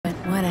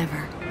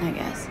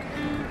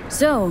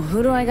So,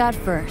 who do I got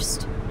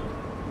first?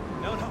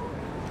 No,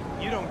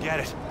 you don't get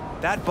it.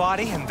 That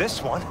body and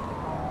this one,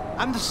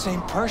 I'm the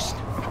same person.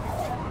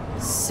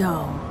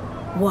 So,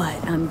 what?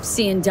 I'm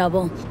seeing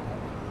double?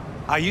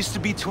 I used to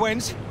be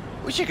twins,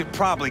 which you could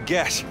probably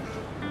guess.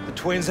 The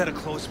twins had a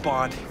close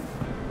bond.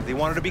 They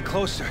wanted to be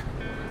closer,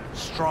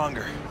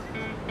 stronger.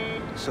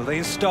 So they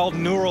installed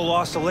neural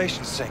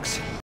oscillation sinks.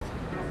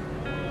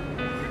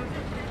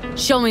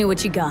 Show me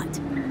what you got.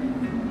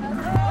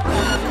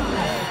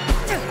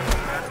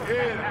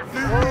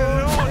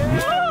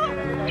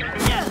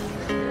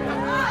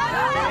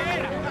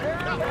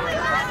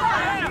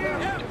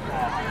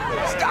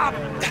 Stop!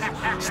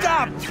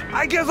 Stop!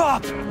 I give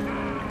up!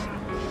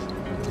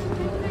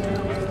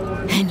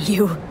 And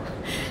you?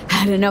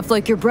 Had enough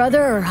like your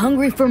brother or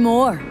hungry for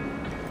more?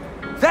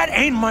 That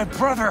ain't my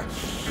brother!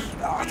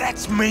 Oh,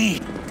 that's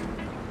me!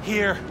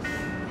 Here,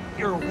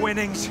 your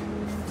winnings.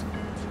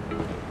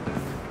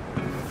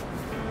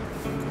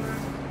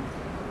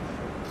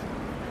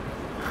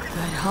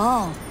 Good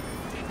haul.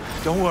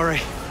 Don't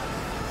worry.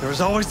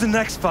 There's always the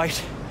next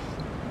fight.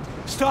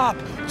 Stop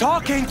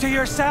talking to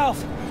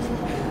yourself!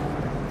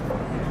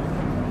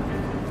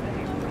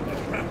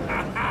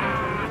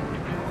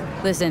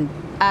 Listen,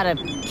 out of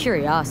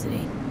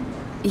curiosity,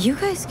 you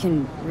guys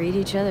can read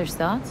each other's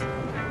thoughts?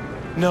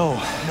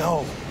 No.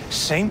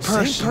 Same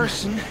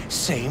person,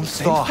 same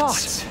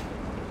thoughts.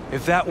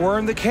 If that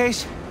weren't the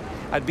case,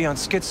 I'd be on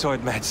schizoid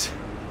meds.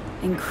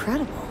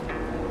 Incredible.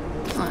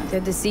 Well,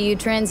 good to see you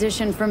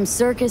transition from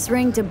circus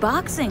ring to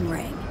boxing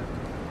ring.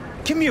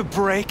 Give me a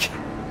break.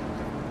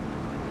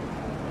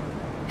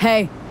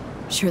 Hey,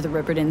 sure the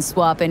Ripper didn't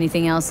swap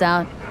anything else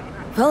out?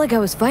 Felt like I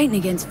was fighting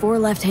against four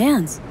left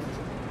hands.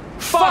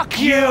 Fuck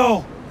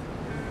you!